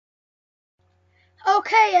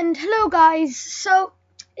Okay, and hello guys. So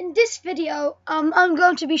in this video, I'm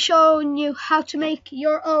going to be showing you how to make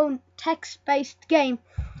your own text-based game.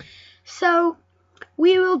 So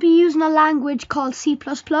we will be using a language called C++.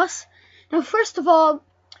 Now, first of all,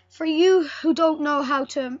 for you who don't know how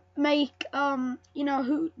to make,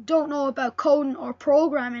 who don't know about coding or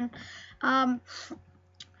programming, I'll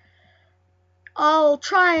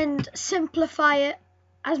try and simplify it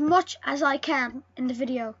as much as I can in the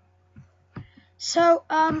video. So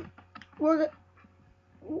I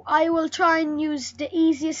will try and use the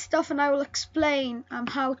easiest stuff, and I will explain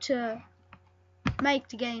how to make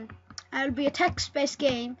the game. It'll be a text-based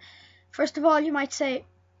game. First of all, you might say,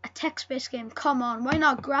 a text-based game, come on, why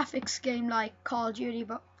not graphics game like Call of Duty?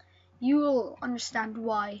 But you will understand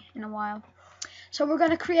why in a while. So we're going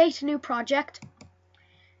to create a new project,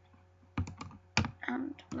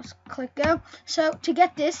 and let's click go. So to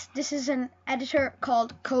get this is an editor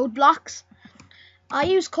called Code Blocks. I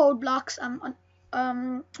use Code Blocks.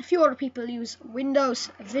 A few other people use Windows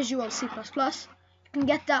Visual C++. You can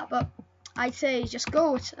get that, but I'd say just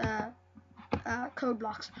go with Code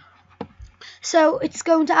Blocks. So it's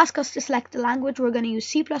going to ask us to select the language. We're going to use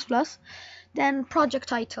C++. Then project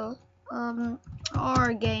title,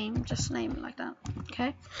 or game, just name it like that.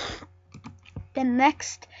 Okay. Then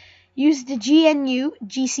next, use the GNU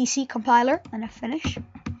GCC compiler, and a finish.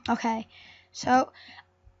 Okay. So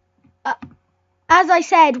as I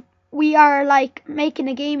said, we are like making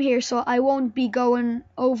a game here, so I won't be going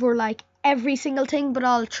over like every single thing, but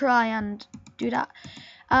I'll try and do that.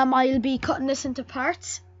 I'll be cutting this into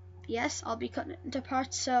parts. Yes, I'll be cutting it into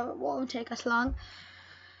parts, so it won't take us long.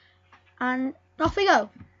 And off we go.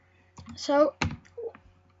 So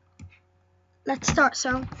let's start.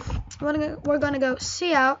 So we're gonna go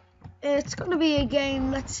see out. It's gonna be a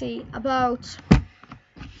game, let's see, about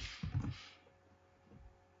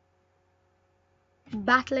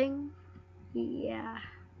battling, yeah,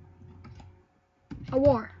 a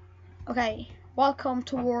war. Okay, welcome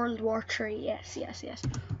to World War III. Yes.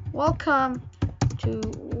 Welcome to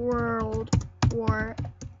World War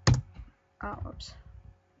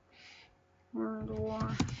III.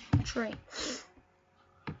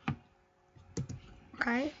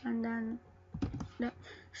 Okay, and then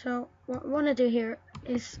so what we want to do here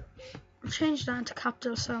is change that into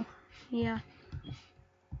capital. So yeah.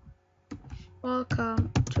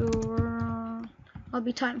 Welcome to I'll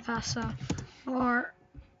be typing fast, so or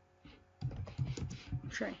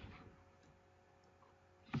tree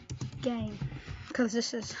game, because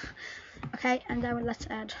this is okay. And then let's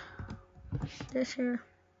add this here.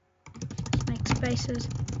 Let's make spaces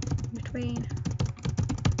between,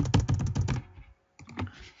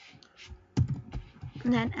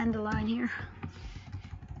 and then end the line here.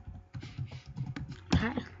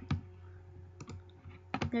 Okay.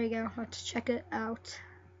 There you go. Let's check it out.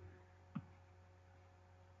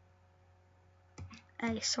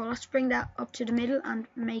 Okay, so let's bring that up to the middle and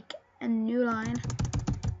make a new line.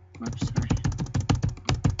 Oops, sorry.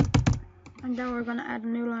 And then we're gonna add a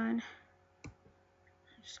new line.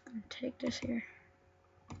 I'm just gonna take this here.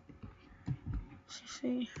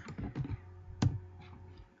 See.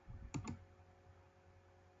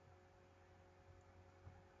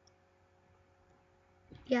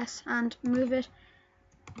 Yes, and move it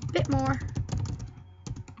a bit more.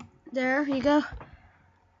 There you go.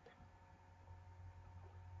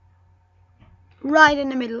 Right in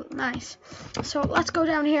the middle. Nice. So let's go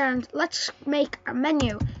down here and let's make a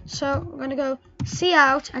menu. So we're gonna go see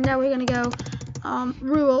out, and then we're gonna go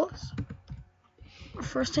rules.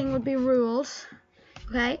 First thing would be rules.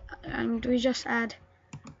 Okay, and we just add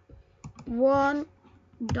one.rules.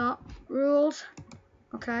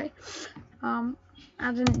 Okay.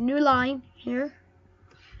 Add a new line here.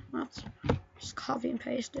 Let's just copy and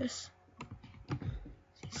paste this.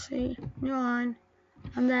 See, new line,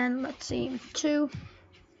 and then let's see,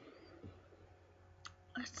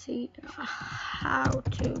 let's see, how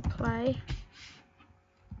to play.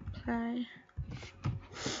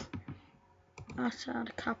 Let's add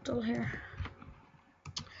a capital here,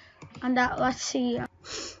 and that, let's see,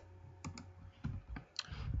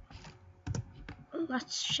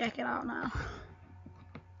 let's check it out now.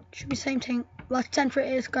 Should be the same thing. Left center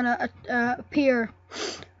is gonna appear.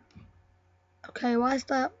 Okay, why is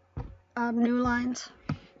that? Add new lines.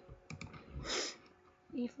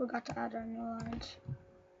 We forgot to add our new lines.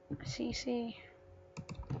 CC,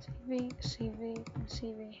 CV, CV, and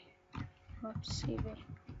CV. Oops, CV.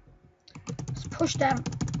 Let's push them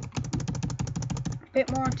a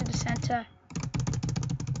bit more into the center.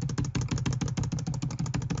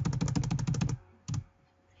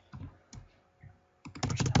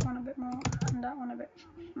 Push that one a bit more, and and that one a bit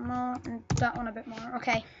more, and that one a bit more.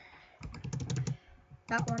 Okay,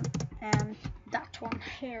 that one and that one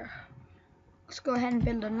here. Let's go ahead and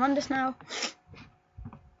build and run this now.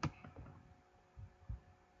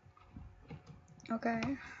 Okay,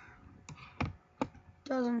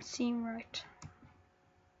 doesn't seem right.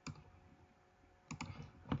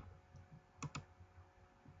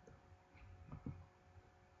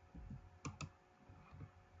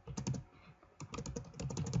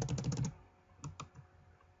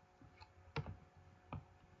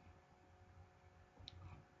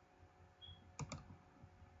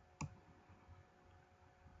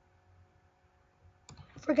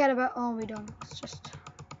 Forget about all we done. It's just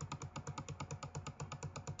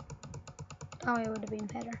that way would have been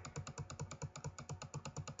better.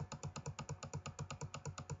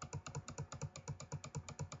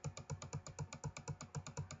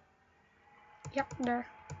 Yep, there.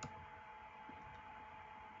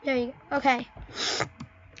 There you go. Okay.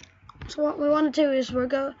 So what we want to do is we're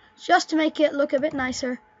go just to make it look a bit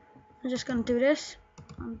nicer. I'm just gonna do this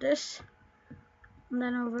and this, and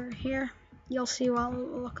then over here you'll see what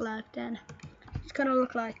it'll look like. Then it's gonna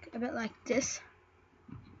look like a bit like this.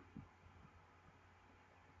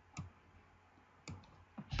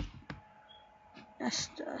 That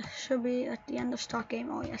should be at the end of start game.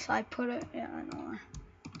 Oh yes, I put it. Yeah,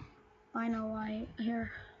 I know why.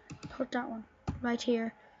 Here, put that one right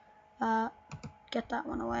here. Get that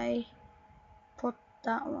one away. Put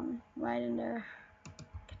that one right in there.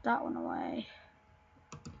 Get that one away.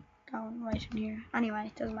 That one right in here. Anyway,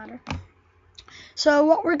 it doesn't matter. So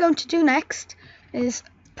what we're going to do next is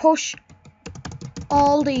push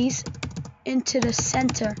all these into the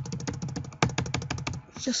center.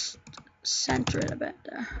 Just center it a bit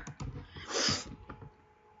there.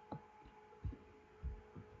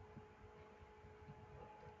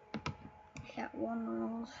 Yeah, one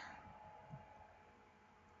rule.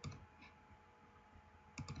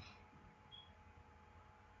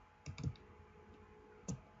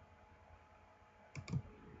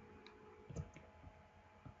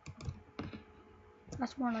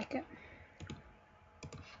 That's more like it.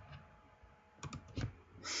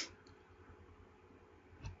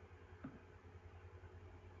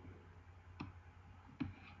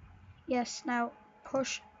 Yes, now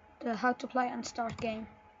push the how to play and start game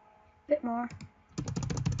a bit more.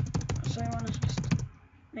 So I want to just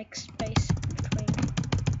make space between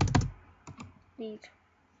these.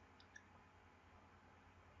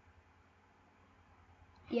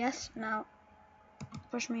 Yes, now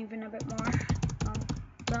push me even a bit more.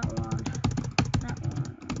 That one,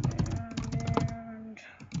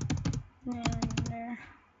 and there.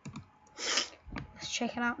 Let's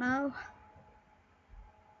check it out now.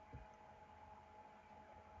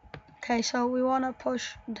 Okay, so we want to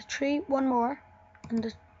push the tree one more, and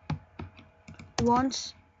the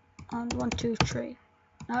once, and 1, 2, 3.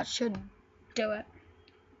 That should do it.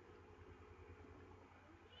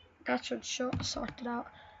 That should sort it out.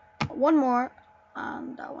 One more,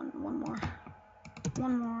 and that one.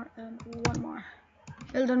 One more, and one more.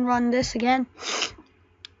 Build and run this again.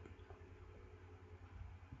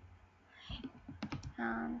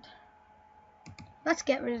 And let's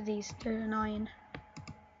get rid of these. They're annoying.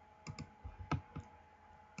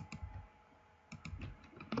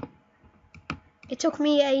 It took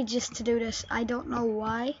me ages to do this. I don't know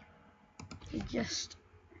why.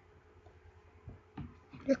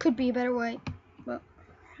 There could be a better way, but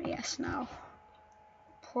yes, now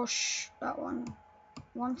push that one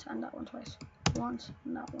once and that one twice. Once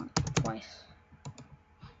and that one twice.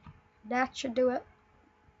 That should do it.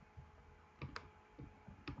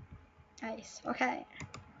 Nice. Okay.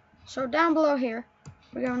 So down below here,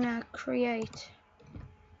 we're going to create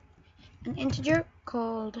an integer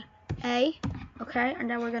called a. Okay, and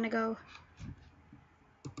then we're going to go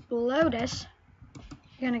below this.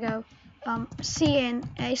 We're going to go C in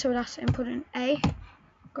A, so that's input in A.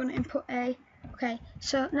 We're going to input A. Okay,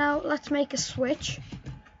 so now let's make a switch,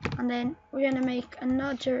 and then we're going to make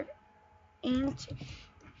another int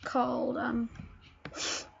called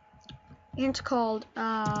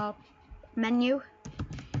menu.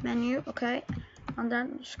 Okay, and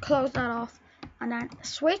then just close that off, and then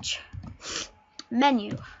switch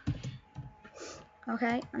menu.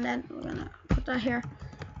 Okay, and then we're gonna put that here.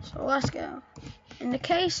 So let's go. In the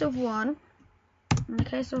case of one,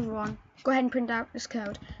 go ahead and print out this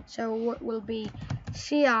code. So what will be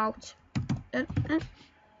cout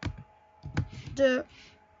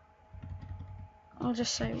I'll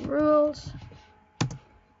just say rules,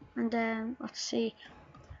 and then let's see,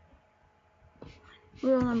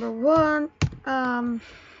 rule number 1,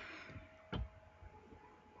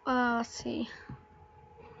 let's see,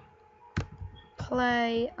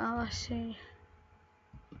 play, let's see,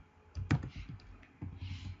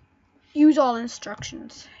 use all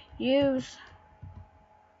instructions. Use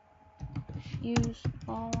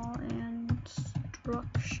all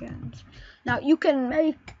instructions. Now you can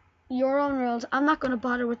make your own rules. I'm not going to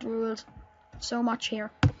bother with the rules so much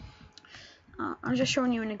here. I'm just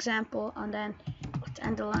showing you an example, and then let's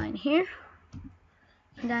end the line here.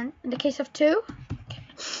 And then in the case of 2, okay.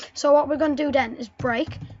 So what we're going to do then is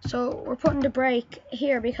break. So we're putting the break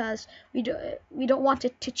here because we don't want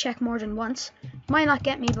it to check more than once. Might not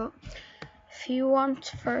get me, but if you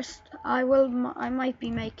want first, I might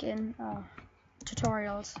be making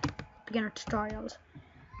tutorials, beginner tutorials,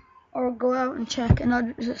 or go out and check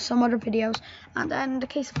some other videos. And then in the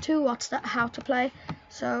case of 2, what's that? How to play.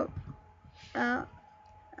 So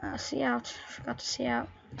see out. Forgot to see out.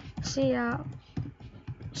 See out.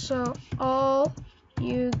 So all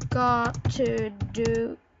you got to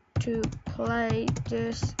do to play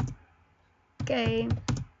this game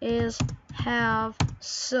is have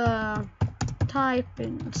some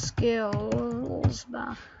typing skills.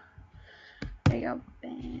 There you go.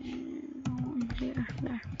 Bam. Here,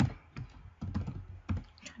 there.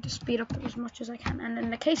 Try to speed up as much as I can. And in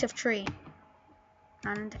the case of 3,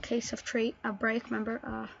 a break.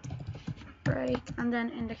 Remember, break. And then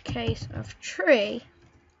in the case of 3.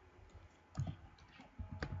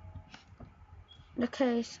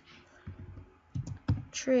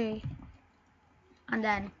 And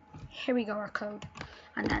then here we go, our code,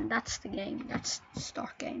 and then that's the game. That's the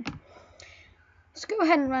start game. Let's go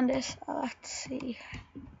ahead and run this. Let's see.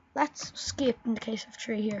 Let's skip in the case of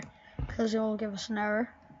 3 here because it will give us an error.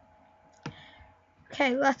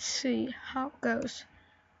 Okay, let's see how it goes.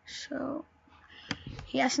 So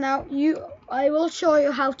yes, now I will show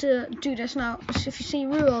you how to do this now. So if you see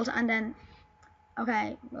rules and then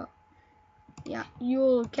okay, well, yeah,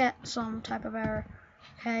 you'll get some type of error.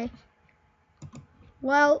 Okay,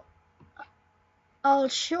 well, I'll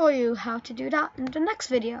show you how to do that in the next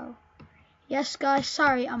video. Yes guys,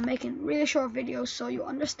 sorry, I'm making really short videos so you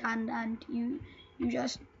understand, and you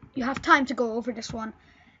have time to go over this one.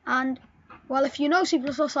 And well, if you know C++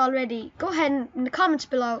 already, go ahead and in the comments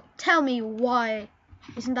below tell me why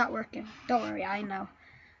isn't that working. Don't worry, I know.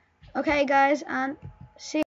 Okay guys, and see you.